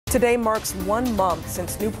Today marks 1 month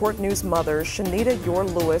since Newport News mother Shanitia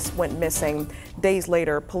Eure-Lewis went missing. Days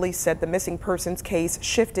later, police said the missing persons case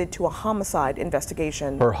shifted to a homicide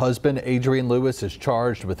investigation. Her husband, Adrian Lewis, is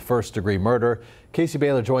charged with first-degree murder. Casey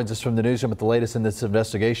Baylor joins us from the newsroom with the latest in this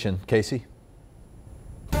investigation. Casey?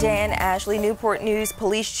 Dan Ashley, Newport News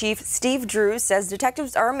Police Chief Steve Drew says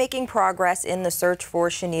detectives are making progress in the search for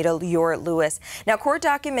Shanitia Eure-Lewis. Now, court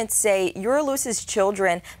documents say Eure-Lewis's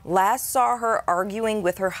children last saw her arguing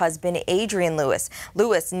with her husband, Adrian Lewis.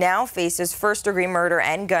 Lewis now faces first-degree murder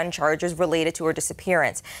and gun charges related to her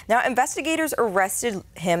disappearance. Now, investigators arrested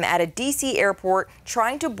him at a D.C. airport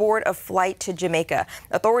trying to board a flight to Jamaica.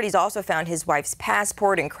 Authorities also found his wife's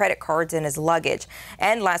passport and credit cards in his luggage.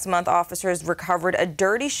 And last month, officers recovered a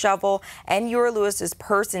dirty shovel and Eure-Lewis's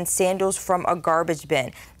purse and sandals from a garbage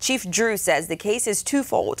bin. Chief Drew says the case is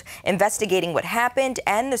twofold, investigating what happened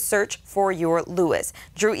and the search for Eure-Lewis.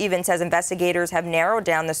 Drew even says investigators have narrowed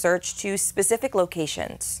down the search to specific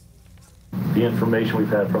locations. The information we've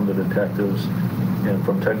had from the detectives and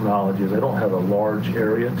from technology is they don't have a large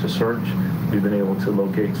area to search. We've been able to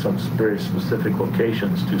locate some very specific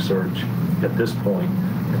locations to search at this point,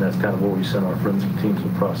 and that's kind of where we send our forensic teams to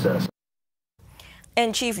process.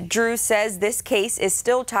 And Chief Drew says this case is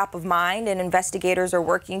still top of mind and investigators are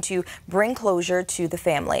working to bring closure to the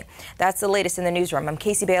family. That's the latest in the newsroom. I'm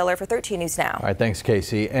Casey Baylor for 13 News Now. All right, thanks,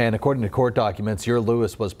 Casey. And according to court documents,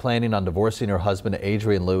 Eure-Lewis was planning on divorcing her husband,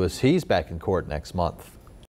 Adrian Lewis. He's back in court next month.